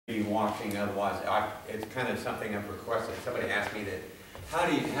be watching. Otherwise, it's kind of something I've requested. Somebody asked me that, how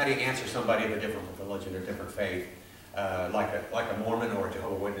do you answer somebody of a different religion or different faith, like a Mormon or a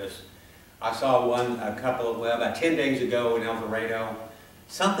Jehovah Witness? I saw a couple of, about 10 days ago in El Dorado.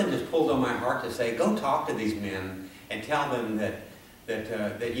 Something just pulled on my heart to say, go talk to these men and tell them that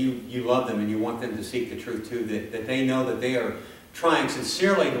you love them and you want them to seek the truth too, that they know that they are trying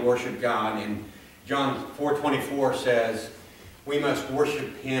sincerely to worship God. And John 4:24 says, we must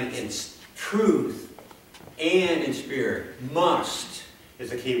worship Him in truth and in spirit. Must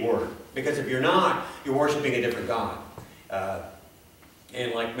is the key word. Because if you're not, you're worshiping a different God.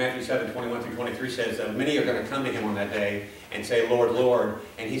 And like Matthew 7:21-23 says, many are going to come to Him on that day and say, Lord, Lord.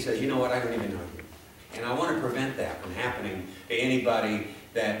 And He says, you know what, I don't even know you. And I want to prevent that from happening to anybody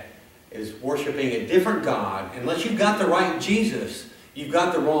that is worshiping a different God. Unless you've got the right Jesus, you've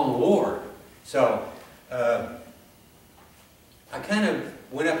got the wrong Lord. So, I kind of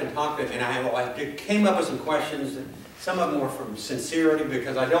went up and talked to them, and I came up with some questions. Some of them were from sincerity,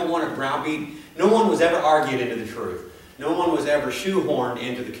 because I don't want to browbeat. No one was ever argued into the truth. No one was ever shoehorned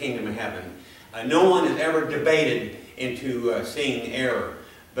into the kingdom of heaven. No one is ever debated into seeing error.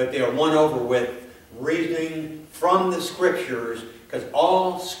 But they are won over with reasoning from the Scriptures, because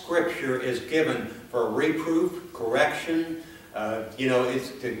all Scripture is given for reproof, correction.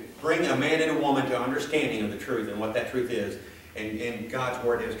 It's to bring a man and a woman to understanding of the truth and what that truth is. And God's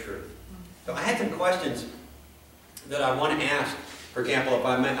Word is truth. So I had some questions that I want to ask. For example, if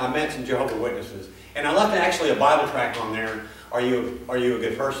I met some Jehovah Witnesses, and I left actually a Bible tract on there, are you a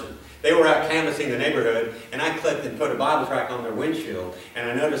good person? They were out canvassing the neighborhood, and I clicked and put a Bible tract on their windshield, and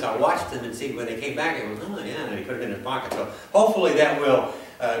I noticed, I watched them and see when they came back, and oh yeah, and they put it in their pocket. So hopefully that will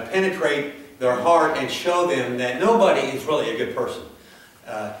penetrate their heart and show them that nobody is really a good person.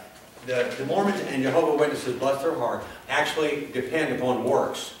 The Mormons and Jehovah Witnesses, bless their heart, actually depend upon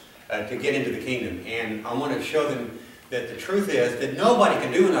works to get into the kingdom. And I want to show them that the truth is that nobody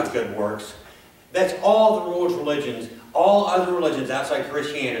can do enough good works. That's all the world's religions. All other religions outside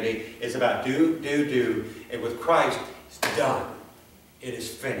Christianity is about do. And with Christ, it's done. It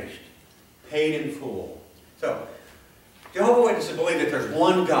is finished. Paid in full. So, Jehovah Witnesses believe that there's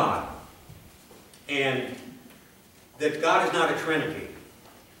one God. And that God is not a Trinity.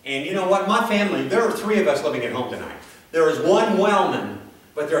 And you know what? My family, there are 3 of us living at home tonight. There is one Wellman,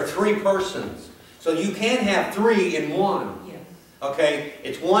 but there are 3 persons. So you can't have 3 in one. Yes. Okay?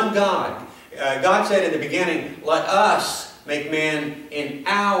 It's one God. God said in the beginning, let us make man in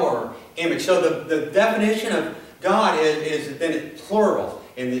our image. So the definition of God is then it's plural.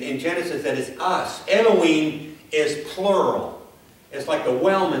 In Genesis, that is us. Elohim is plural. It's like the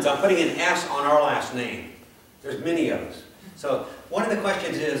Wellmans. I'm putting an S on our last name. There's many of us. So one of the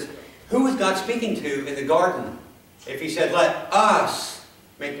questions is, who was God speaking to in the garden? If He said, let us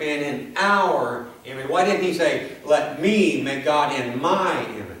make man in our image, why didn't He say, let me make God in my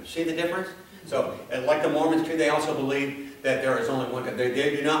image? See the difference? So, like the Mormons too, they also believe that there is only one God.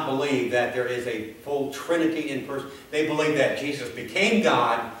 They do not believe that there is a full Trinity in person. They believe that Jesus became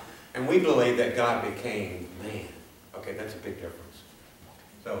God, and we believe that God became man. Okay, that's a big difference.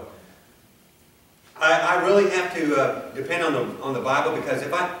 So, I really have to depend on the Bible, because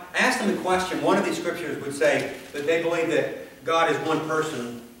if I ask them a question, one of these scriptures would say that they believe that God is one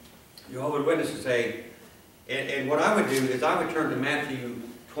person. Jehovah's Witnesses say, and what I would do is I would turn to Matthew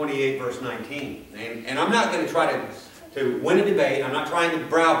 28 verse 19. And I'm not going to try to win a debate. I'm not trying to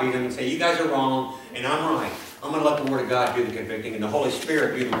browbeat them and say, you guys are wrong and I'm right. I'm going to let the Word of God do the convicting and the Holy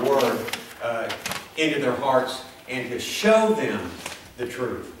Spirit do the Word into their hearts and to show them the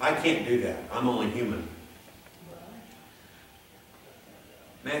truth. I can't do that. I'm only human.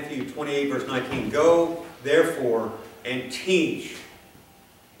 Matthew 28 verse 19. Go therefore and teach.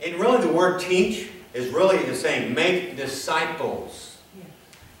 And really the word teach is really the same. Make disciples.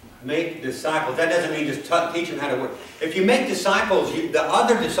 Make disciples. That doesn't mean just teach them how to work. If you make disciples, the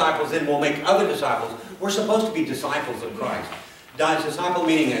other disciples then will make other disciples. We're supposed to be disciples of Christ. Disciple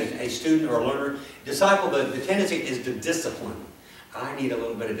meaning a student or a learner. Disciple, the tendency is to discipline. I need a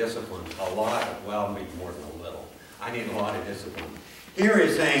little bit of discipline. A lot of, well, maybe more than a little. I need a lot of discipline. Here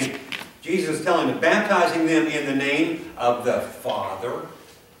is saying, Jesus is telling them, baptizing them in the name of the Father,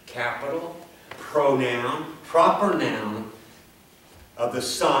 capital, pronoun, proper noun, of the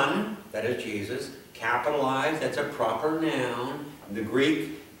Son, that is Jesus, capitalized, that's a proper noun. The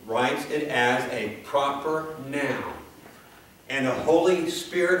Greek writes it as a proper noun. And the Holy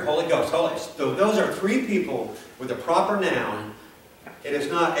Spirit, Holy Ghost. So those are 3 people with a proper noun. It is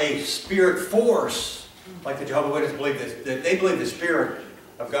not a spirit force, like the Jehovah's Witnesses believe. They believe the Spirit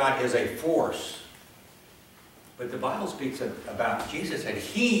of God is a force. But the Bible speaks about Jesus, and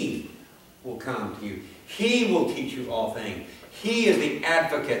He will come to you. He will teach you all things. He is the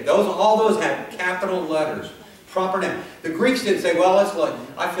advocate. All those have capital letters. Proper name. The Greeks didn't say, well, let's look.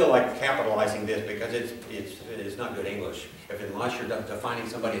 I feel like capitalizing this because it's not good English. Unless you're defining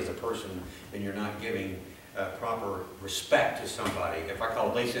somebody as a person, then you're not giving proper respect to somebody. If I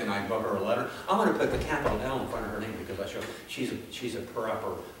call Lisa and I wrote her a letter, I'm going to put the capital L in front of her name because I show she's a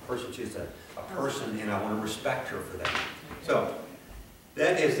proper person. She's a person, and I want to respect her for that. So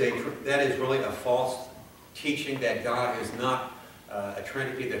that is really a false teaching that God is not a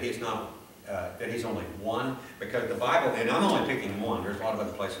Trinity, that He's not. That He's only one, because the Bible, and I'm only picking one, there's a lot of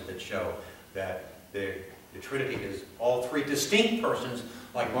other places that show that the Trinity is all three distinct persons,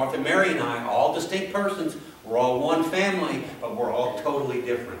 like Martha, Mary, and I, all distinct persons. We're all one family, but we're all totally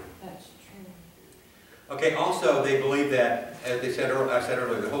different. That's true. Okay, also they believe that, as I said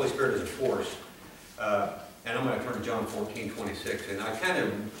earlier, the Holy Spirit is a force. And I'm going to turn to John 14:26, and I kind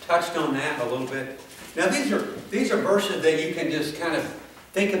of touched on that a little bit. Now these are verses that you can just kind of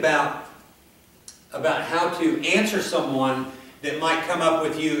think about how to answer someone that might come up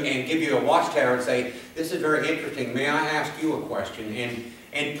with you and give you a watchtower and say, this is very interesting, may I ask you a question?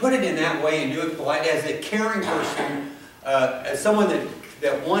 And put it in that way and do it polite, as a caring person, as someone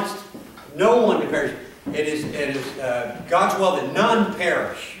that wants no one to perish. It is God's will that none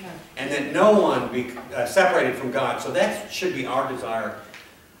perish, and that no one be separated from God. So that should be our desire.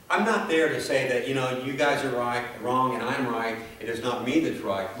 I'm not there to say that, you guys are wrong, and I'm right. It is not me that's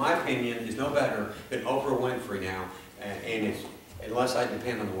right. My opinion is no better than Oprah Winfrey now, and it's unless I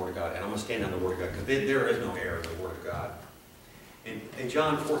depend on the Word of God, and I'm going to stand on the Word of God, because there is no error in the Word of God. In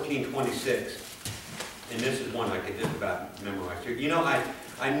John 14:26, and this is one I could just about memorize too.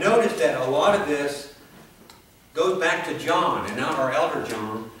 I noticed that a lot of this goes back to John, and not our elder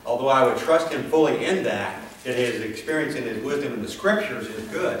John, although I would trust him fully in that his experience and his wisdom in the Scriptures is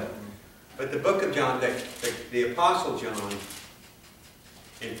good. But the book of John, the Apostle John,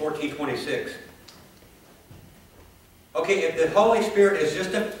 in 14:26, okay, if the Holy Spirit is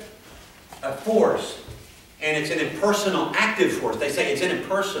just a force, and it's an impersonal, active force, they say it's an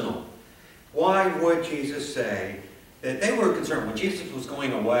impersonal, why would Jesus say that they were concerned? When Jesus was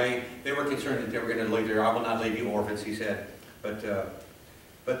going away, they were concerned that they were going to leave there. I will not leave you orphans, He said. But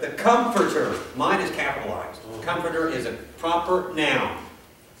the Comforter, mine is capitalized. Comforter is a proper noun.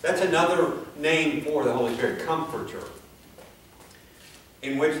 That's another name for the Holy Spirit, Comforter.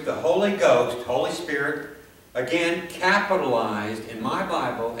 In which the Holy Ghost, Holy Spirit, again, capitalized in my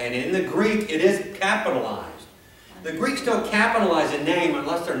Bible, and in the Greek it is capitalized. The Greeks don't capitalize a name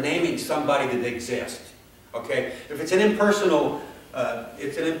unless they're naming somebody that exists. Okay? If it's an impersonal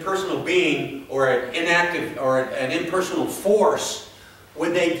being, or an inactive, or an impersonal force,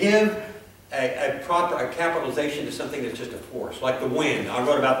 would they give a capitalization to something that's just a force? Like the wind. I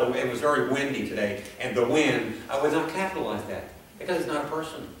wrote about it was very windy today, and the wind, I would not capitalize that, because it's not a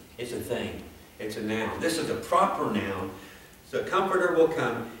person. It's a thing. It's a noun. This is a proper noun. So the Comforter will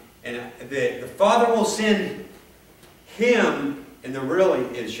come, and the Father will send Him, and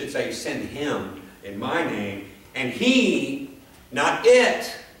it should say send Him in my name, and He, not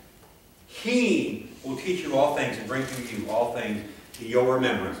it, He will teach you all things and bring to you all things to your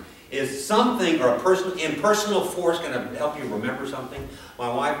remembrance. Is something, or impersonal force, going to help you remember something?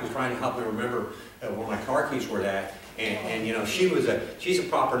 My wife was trying to help me remember where my car keys were at, and she's a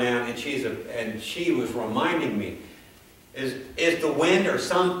proper noun, and she was reminding me. Is the wind or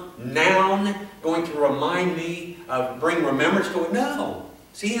some noun going to remind me bring remembrance to it? No.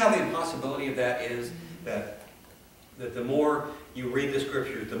 See how the impossibility of that is, that the more you read the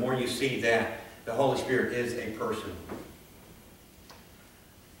Scriptures, the more you see that the Holy Spirit is a person.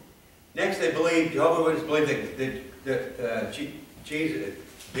 Next, Jehovah Witnesses believe that Jesus,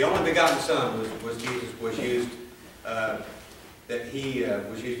 the only begotten Son, was used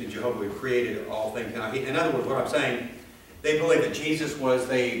in Jehovah, who created all things. Now, in other words, what I'm saying, they believe that Jesus was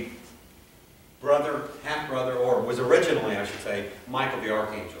the brother, half-brother, or was originally, I should say, Michael the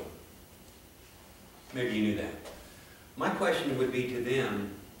Archangel. Maybe you knew that. My question would be to them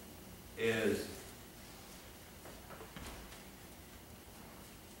is,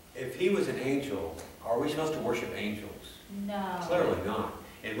 if he was an angel, are we supposed to worship angels? No. Clearly not.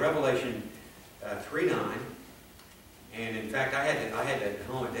 In Revelation 3:9, and in fact I had to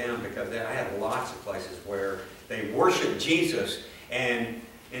hone it down because I had lots of places where they worship Jesus, and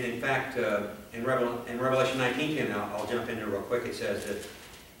in fact in Revelation 19:10, I'll jump in there real quick. It says that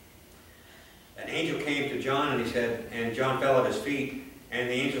an angel came to John, and he said, and John fell at his feet, and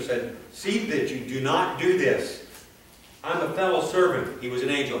the angel said, "See that you do not do this. I'm a fellow servant." He was an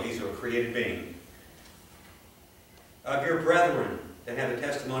angel. He's a created being. of your brethren that have the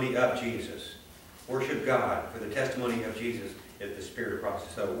testimony of Jesus. Worship God, for the testimony of Jesus is the spirit of prophecy.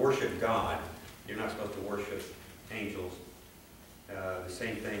 So worship God. You're not supposed to worship angels. The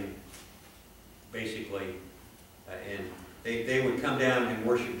same thing, basically. And they would come down and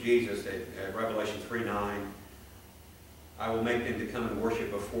worship Jesus at Revelation 3:9. I will make them to come and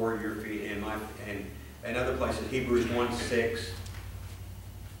worship before your feet, and other places, Hebrews 1:6.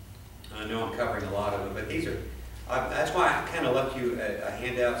 I know I'm covering a lot of them, but these are, that's why I kind of left you a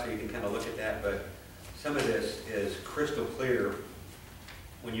handout so you can kind of look at that, but some of this is crystal clear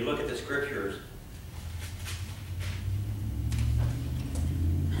when you look at the scriptures.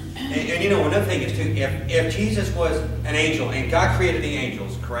 And you know, another thing is too, if Jesus was an angel, and God created the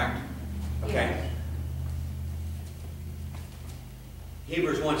angels, correct? Okay.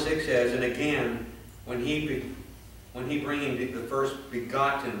 Hebrews 1:6 says, and again, when he bringing the first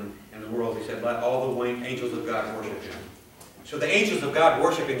begotten in the world, he said, let all the angels of God worship him. So the angels of God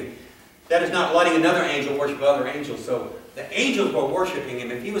worshiping, that is not letting another angel worship other angels. So the angels were worshiping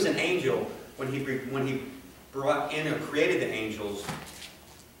him. If he was an angel, when he brought in or created the angels,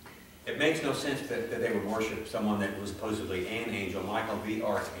 it makes no sense that they would worship someone that was supposedly an angel, Michael the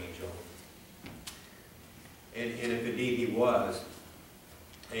archangel. And if indeed he was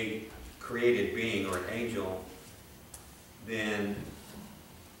a created being or an angel, then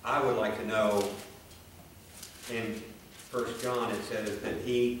I would like to know, in 1 John it says that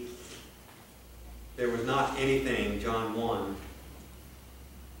there was not anything, John 1,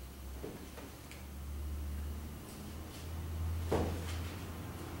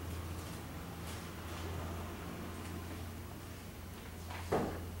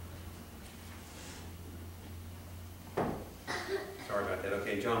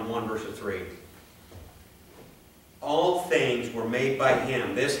 John 1, verse 3. All things were made by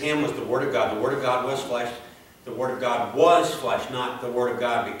him. This him was the Word of God. The Word of God was flesh. The Word of God was flesh, not the Word of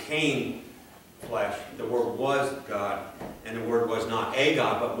God became flesh. The Word was God, and the Word was not a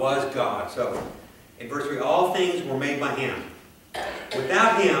God, but was God. So, in verse 3, all things were made by him.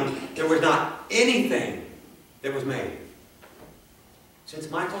 Without him, there was not anything that was made. Since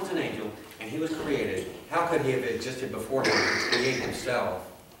Michael's an angel, and he was created, how could he have existed before him to create himself?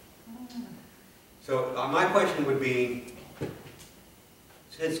 So my question would be,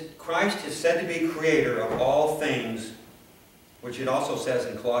 since Christ is said to be creator of all things, which it also says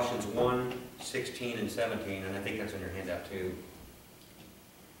in Colossians 1, 16 and 17, and I think that's in your handout too,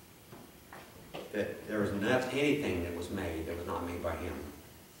 that there was not anything that was made that was not made by him.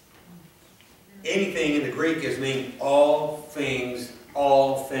 Anything in the Greek is meaning all things,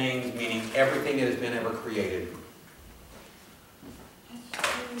 meaning everything that has been ever created.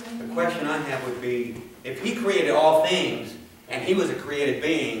 The question I have would be, if he created all things, and he was a created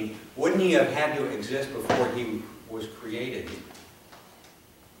being, wouldn't he have had to exist before he was created?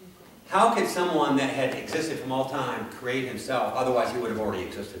 How could someone that had existed from all time create himself? Otherwise, he would have already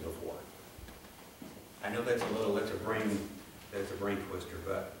existed before. I know that's a brain twister,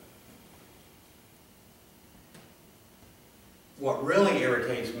 but what really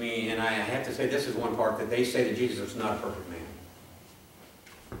irritates me, and I have to say this is one part, that they say that Jesus was not a perfect man.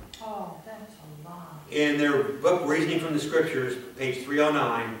 Oh, that's a lie. In their book, Reasoning from the Scriptures, page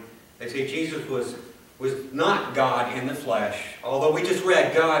 309, they say Jesus was not God in the flesh. Although we just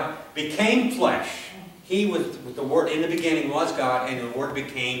read God became flesh. He was, the Word in the beginning was God, and the Word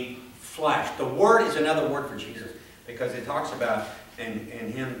became flesh. The Word is another word for Jesus, because it talks about, and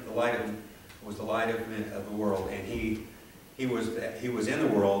him, the light was the light of the world, and he was in the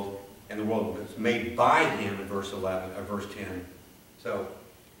world, and the world was made by him in verse 10. So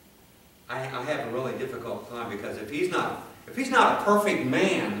I have a really difficult time, because if he's not a perfect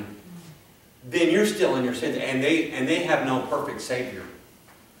man, then you're still in your sins, and they have no perfect Savior.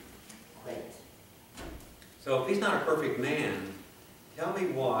 So if he's not a perfect man, tell me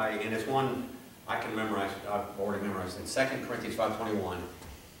why, and it's one I can memorize, I've already memorized in 2 Corinthians 5:21.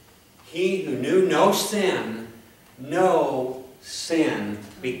 He who knew no sin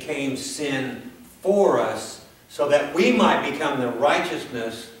became sin for us, so that we might become the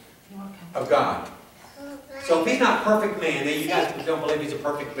righteousness of God. So if he's not a perfect man, then you guys don't believe he's a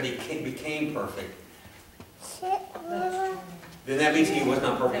perfect, but he became perfect, then that means he was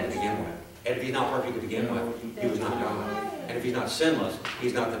not perfect to begin with. And if he's not perfect to begin with, he was not God. And if he's not sinless,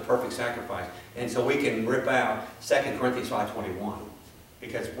 he's not the perfect sacrifice. And so we can rip out 2 Corinthians 5:21.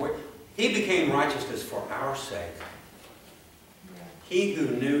 Because he became righteousness for our sake. He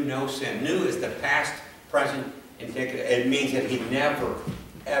who knew no sin. Knew is the past, present, indicative. It means that he never,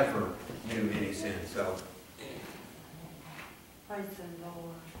 ever knew any sin. So, praise the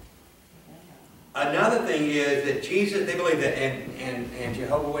Lord. Another thing is that Jesus, they believe that, and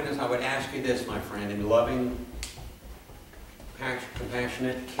Jehovah Witness, I would ask you this, my friend, in loving,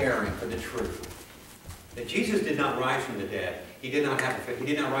 compassionate, caring for the truth, that Jesus did not rise from the dead. He did not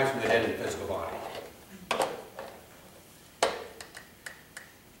rise from the dead in the physical body.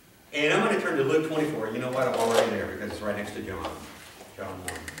 And I'm going to turn to Luke 24. You know what? I'm already there because it's right next to John 1.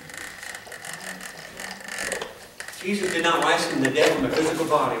 Jesus did not rise from the dead from a physical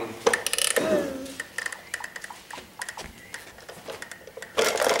body.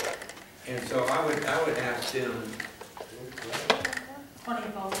 And so I would ask them,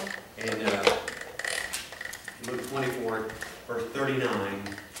 24. in Luke 24, verse 39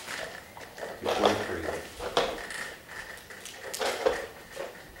 to 43.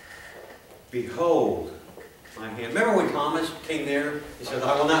 Behold my hand. Remember when Thomas came there? He says,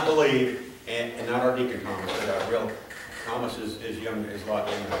 I will not believe. And not our deacon Thomas, but real Thomas is young, is a lot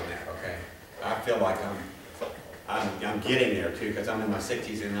younger than that, okay? I feel like I'm getting there too, because I'm in my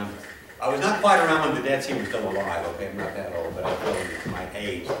 60s and I was not quite around when the Dead Sea was still alive, okay? I'm not that old, but I feel my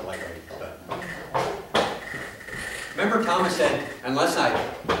age lately. But remember Thomas said, unless I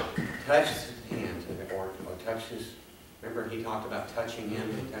touch his hands or touch his, remember he talked about touching him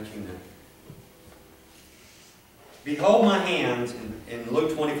and touching the, behold my hands, in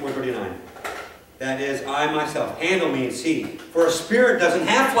Luke 24:39. That is, I myself, handle me and see. For a spirit doesn't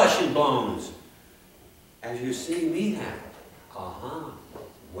have flesh and bones, as you see me have.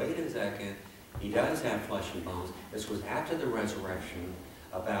 Wait a second. He does have flesh and bones. This was after the resurrection.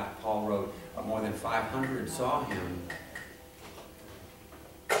 Paul wrote, more than 500 saw him.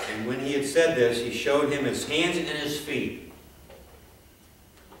 And when he had said this, he showed him his hands and his feet.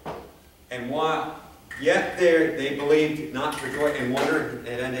 And while yet there they believed not for joy and wondered,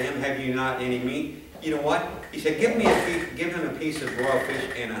 and unto him, have you not any meat? You know what? He said, give him a piece of broiled fish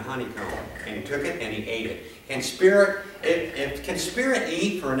and a honeycomb. And he took it and he ate it. Can spirit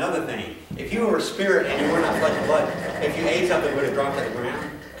eat for another thing? If you were a spirit and you were not flesh and blood, if you ate something, would it drop to the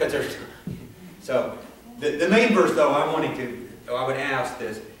ground? So the main verse though I would ask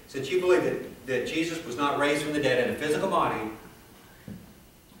this, since you believe that Jesus was not raised from the dead in a physical body,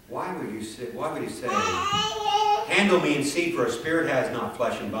 why would he say, handle me and see, for a spirit has not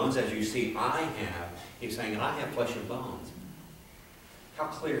flesh and bones, as you see I have. He's saying, I have flesh and bones. How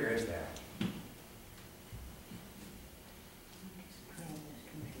clear is that?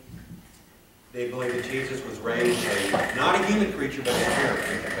 They believe that Jesus was raised not a human creature, but a spirit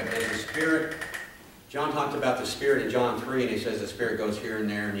creature. But as a spirit, John talked about the spirit in John 3, and he says the spirit goes here and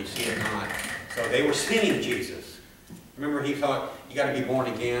there, and you see it not. So they were seeing Jesus. Remember, he thought you got to be born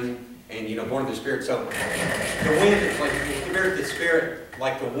again, and born of the Spirit. So the wind is like, compare the Spirit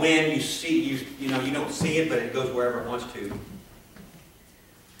like the wind. You see, you don't see it, but it goes wherever it wants to.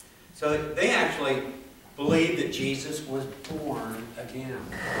 So they actually believe that Jesus was born again.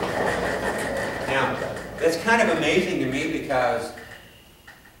 Now, that's kind of amazing to me because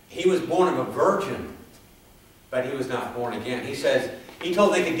he was born of a virgin, but he was not born again. He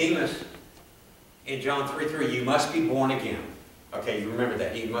told Nicodemus in John 3:3, you must be born again. Okay, you remember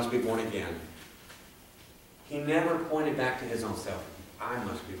that. He must be born again. He never pointed back to his own self. I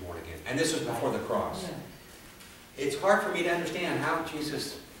must be born again. And this was before the cross. It's hard for me to understand how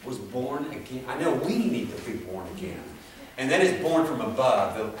Jesus was born again. I know we need to be born again. And that is born from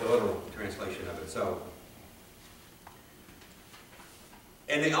above, the literal translation of it. So,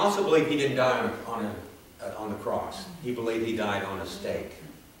 and they also believe he didn't die on the cross. He believed he died on a stake.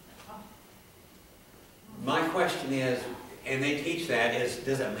 My question is, and they teach that,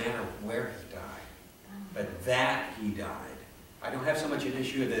 does it matter where he died? But that he died. I don't have so much an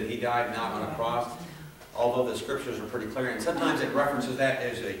issue that he died not on a cross, although the scriptures are pretty clear. And sometimes it references that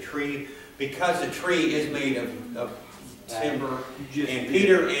as a tree, because the tree is made of timber. And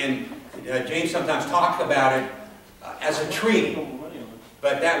Peter and James sometimes talk about it as a tree.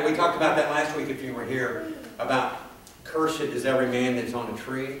 But we talked about that last week if you were here, about cursed is every man that's on a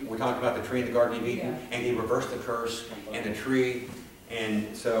tree. We talked about the tree in the Garden of Eden, and he reversed the curse and the tree.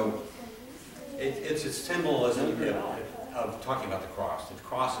 And so it's a symbolism of talking about the cross. The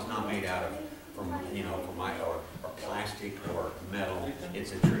cross is not made out of from or plastic or metal.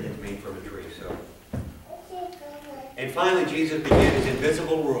 It's a tree. It's made from a tree. So, and finally, Jesus began his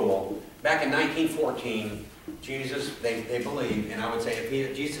invisible rule back in 1914. Jesus, they believe, and I would say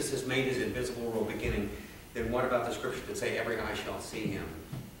if Jesus has made his invisible rule beginning, then what about the scripture that say every eye shall see him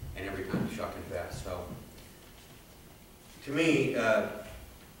and every tongue shall confess? So, to me,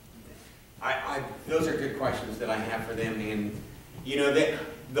 those are good questions that I have for them. And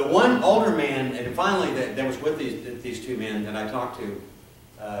the one older man, and finally that was with these two men that I talked to,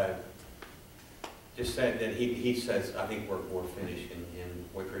 just said that he says, I think we're finished, and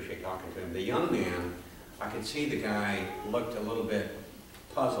we appreciate talking to him. The young man, I could see the guy looked a little bit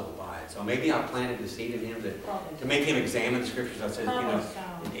puzzled by it. So maybe I planted the seed in him to make him examine the scriptures. I said, you know,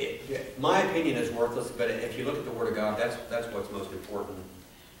 my opinion is worthless, but if you look at the Word of God, that's what's most important,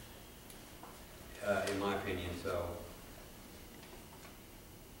 in my opinion. So,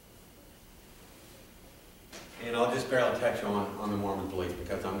 and I'll just barely touch on the Mormon belief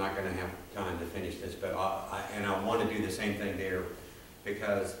because I'm not going to have time to finish this, but I want to do the same thing there,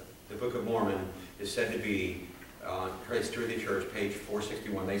 because the Book of Mormon is said to be traced through the church, page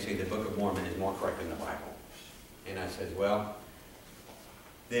 461. They say the Book of Mormon is more correct than the Bible. And I said, well,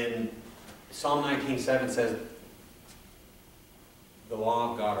 then Psalm 19:7 says the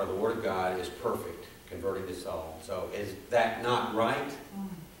law of God, or the Word of God, is perfect, converting the soul. So is that not right?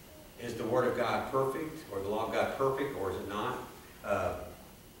 Is the Word of God perfect, or the law of God perfect, or is it not?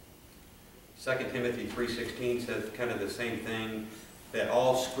 2 Timothy 3:16 says kind of the same thing, that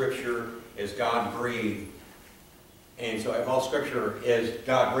all Scripture is God-breathed. And so if all Scripture is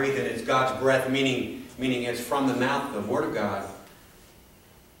God-breathed, and it's God's breath, meaning it's from the mouth of the Word of God,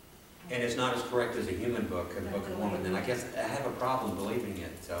 and it's not as correct as a human book, the Book of Mormon, then I guess I have a problem believing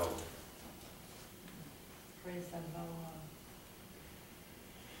it. So, Praise the Lord.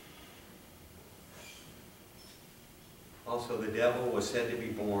 also, the devil was said to be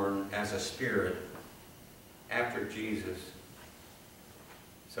born as a spirit after Jesus.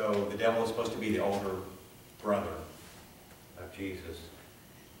 So the devil is supposed to be the older brother of Jesus.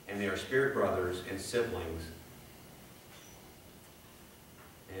 And they are spirit brothers and siblings.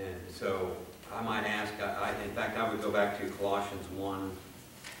 And so I might ask, in fact, I would go back to Colossians 1.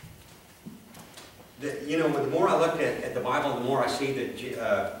 You know, the more I look at the Bible, the more I see that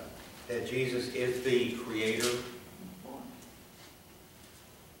Jesus is the creator.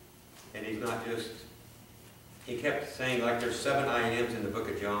 And he's not just, he kept saying, like, there's 7 I ams in the book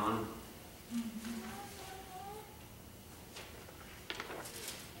of John.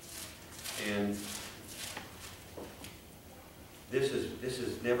 And this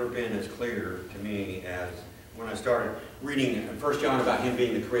has never been as clear to me as when I started reading 1 John about him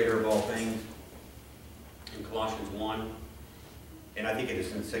being the creator of all things in Colossians 1. And I think it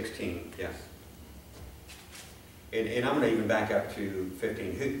is in 16, yes. And I'm going to even back up to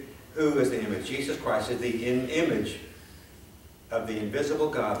 15. Who is the image? Jesus Christ is the image of the invisible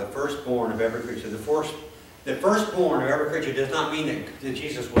God, the firstborn of every creature. The firstborn of every creature does not mean that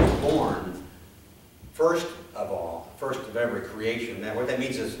Jesus was born first of all, first of every creation. What that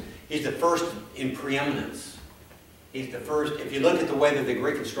means is he's the first in preeminence. He's the first. If you look at the way that the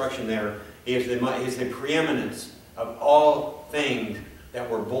Greek construction there, he is the preeminence of all things that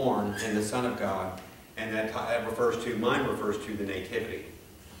were born in the Son of God. And that mine refers to the nativity.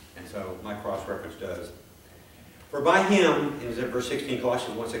 And so my cross-reference does. For by him, is it verse 16,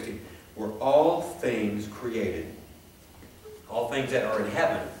 Colossians 1:16, were all things created. All things that are in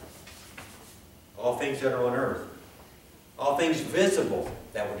heaven. All things that are on earth. All things visible.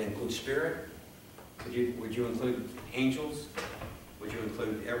 That would include spirit. Would you include angels? Would you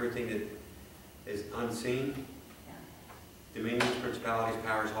include everything that is unseen? Dominions, principalities,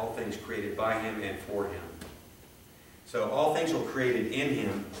 powers, all things created by him and for him. So all things were created in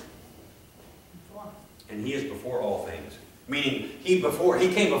him, and he is before all things. Meaning, he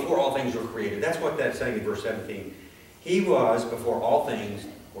came before all things were created. That's what that's saying in verse 17. He was before all things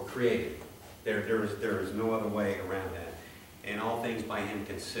were created. There is no other way around that. And all things by him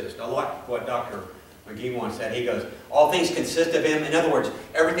consist. I like what Dr. McGee once said. He goes, all things consist of him. In other words,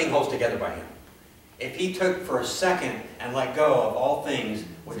 everything holds together by him. If he took for a second and let go of all things,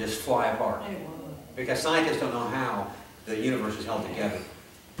 would just fly apart. Because scientists don't know how the universe is held together.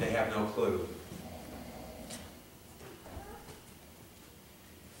 They have no clue.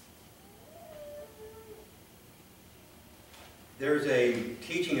 There's a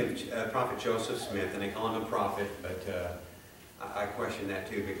teaching of Prophet Joseph Smith, and they call him a prophet, but I question that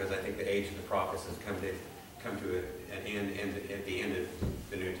too, because I think the age of the prophets has come to an end at the end of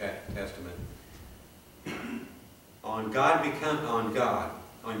the New Testament.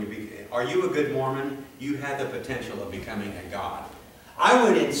 Are you a good Mormon? You have the potential of becoming a God. I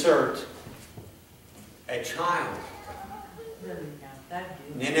would insert a child.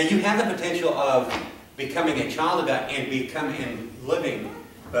 Now you have the potential of becoming a child of God and living,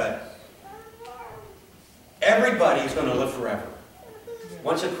 but everybody is going to live forever.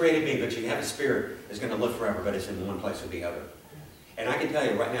 Once a created being, but you have a spirit, is going to live forever, but it's in one place or the other. And I can tell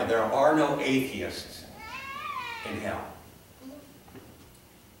you right now, there are no atheists in hell.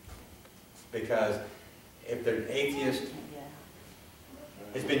 Because if they're atheists,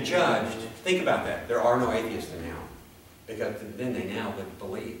 has been judged. Think about that. There are no atheists now. Because then they now would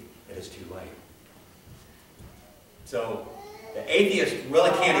believe that it's too late. So the atheists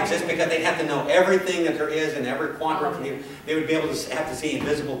really can't exist because they'd have to know everything that there is in every quantum. They would be able to have to see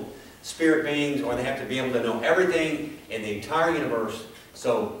invisible spirit beings, or they have to be able to know everything in the entire universe.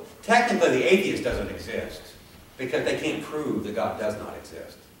 So technically the atheist doesn't exist because they can't prove that God does not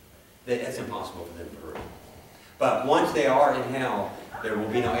exist. That's impossible for them to prove. But once they are in hell, there will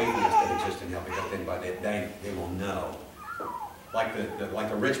be no atheists that exist in hell because then they will know. Like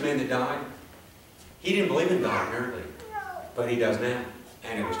the rich man that died, he didn't believe in God apparently, but he does now,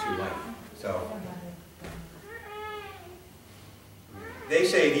 and it was too late. So they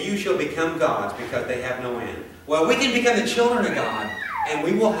say that you shall become gods because they have no end. Well, we can become the children of God, and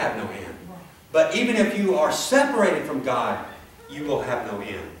we will have no end. But even if you are separated from God, you will have no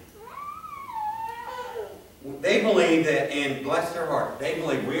end. They believe that, and bless their heart, they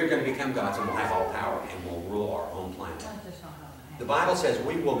believe we are going to become gods and we'll have all power and we'll rule our own planet. The Bible says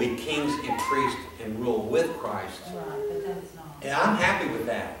we will be kings and priests and rule with Christ. And I'm happy with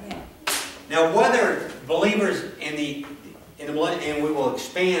that. Now, whether believers in the millennium, and we will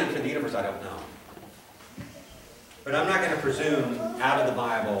expand to the universe, I don't know. But I'm not going to presume out of the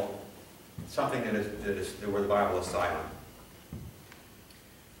Bible something that is where the Bible is silent.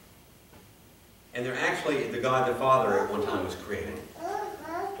 And they're actually, the God the Father at one time was created.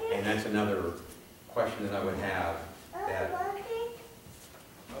 And that's another question that I would have,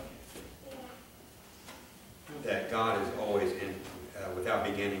 that God is always in, without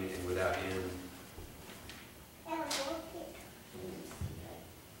beginning and without end.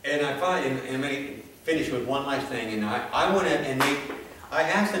 And I find, and I'm going to finish with one last thing, and I want to, and I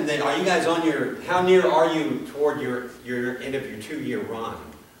asked them then, are you guys on how near are you toward your end of your 2-year run?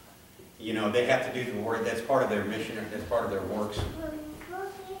 You know, they have to do the work. That's part of their mission. That's part of their works.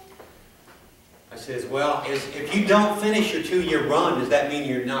 I says, well, if you don't finish your 2-year run, does that mean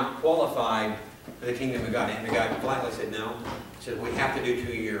you're not qualified for the kingdom of God? And the guy flatly said, no. He said, we have to do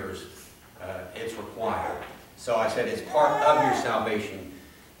 2 years. It's required. So I said, it's part of your salvation.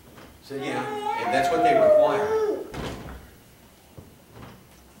 So yeah, and that's what they require.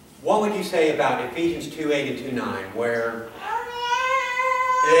 What would you say about Ephesians 2:8 and 2:9, where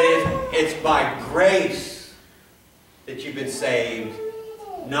it's by grace that you've been saved,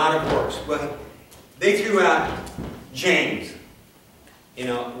 not of works? Well, they threw out James. You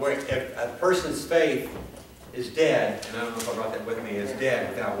know, where if a person's faith is dead, and I don't know if I brought that with me, is dead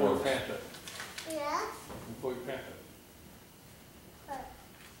without works.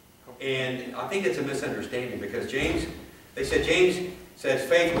 And I think it's a misunderstanding because James says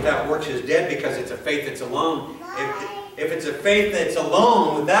faith without works is dead because it's a faith that's alone. If it's a faith that's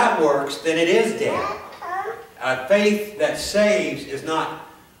alone without works, then it is dead. A faith that saves is not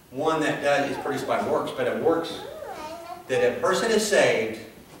one that is produced by works, but it works. That a person is saved,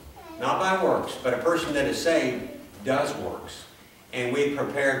 not by works, but a person that is saved does works. And we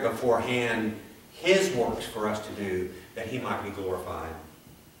prepared beforehand His works for us to do, that He might be glorified.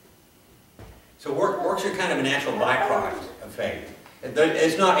 So works are kind of a natural byproduct of faith.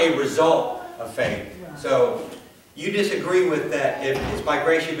 It's not a result of faith. So you disagree with that. If it's by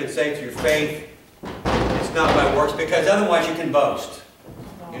grace you've been saved through faith, it's not by works, because otherwise you can boast.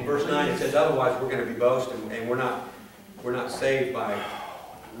 In verse 9 it says, otherwise we're going to be boasting, and we're not saved by...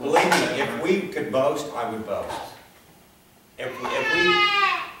 Believe me, if we could boast, I would boast. If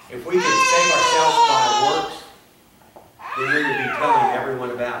we could save ourselves by works, then we would be telling everyone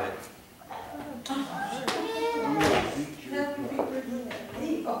about it.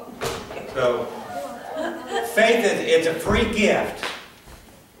 So, faith it's a free gift.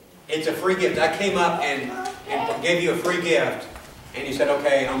 It's a free gift. I came up and gave you a free gift, and you said,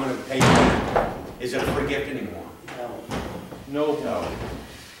 okay, I'm going to pay you back. Is it a free gift anymore? No. No.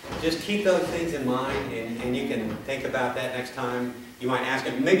 Just keep those things in mind, and you can think about that next time. You might ask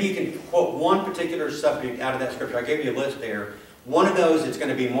him. Maybe you can quote one particular subject out of that scripture. I gave you a list there. One of those that's going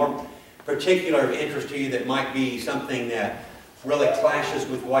to be more particular of interest to you, that might be something that really clashes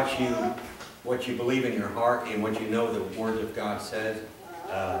with what you believe in your heart and what you know the Word of God says.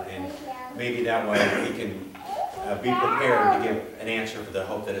 And maybe that way we can be prepared to give an answer for the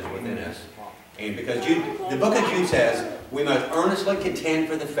hope that is within us. And because the book of Jude says, we must earnestly contend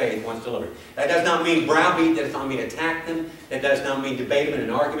for the faith once delivered. That does not mean browbeat, that does not mean attack them, that does not mean debate them in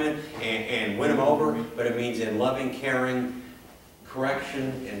an argument and win them over, but it means in loving, caring,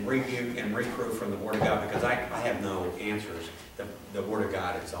 correction and rebuke and reproof from the Word of God, because I have no answers. The Word of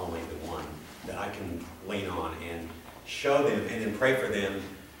God is only the one that I can lean on and show them and then pray for them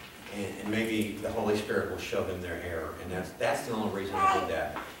and maybe the Holy Spirit will show them their error. And that's the only reason I did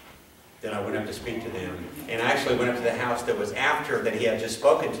that. Then I went up to speak to them. And I actually went up to the house that was after that he had just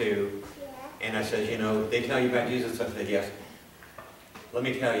spoken to. And I said, you know, they tell you about Jesus? I said, yes. Let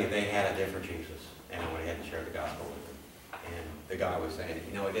me tell you, they had a different Jesus. And I went ahead and shared the gospel with them. And the guy was saying,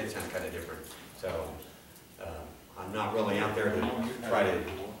 you know, it did sound kind of different. So I'm not really out there to try to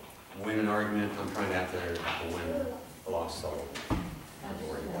win an argument. I'm trying out there to win a lost soul.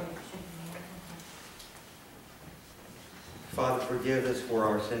 Father, forgive us for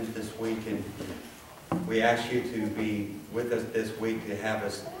our sins this week, and we ask you to be with us this week to have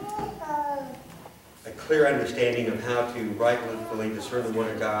us a clear understanding of how to rightfully discern the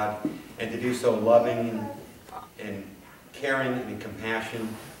Word of God, and to do so loving and caring and compassion.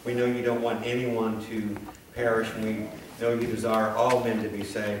 We know you don't want anyone to perish, and we know you desire all men to be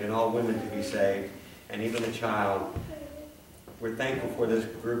saved and all women to be saved, and even the child. We're thankful for this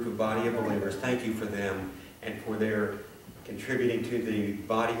group of body of believers. Thank you for them and for their contributing to the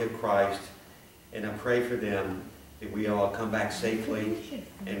body of Christ. And I pray for them that we all come back safely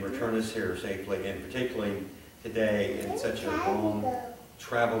and return us here safely. And particularly today, in such a long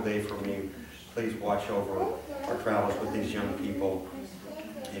travel day for me, please watch over our travels with these young people.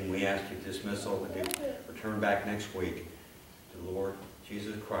 And we ask you dismissal and to return back next week. To the Lord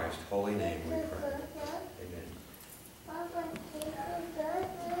Jesus Christ, holy name we pray.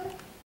 Amen.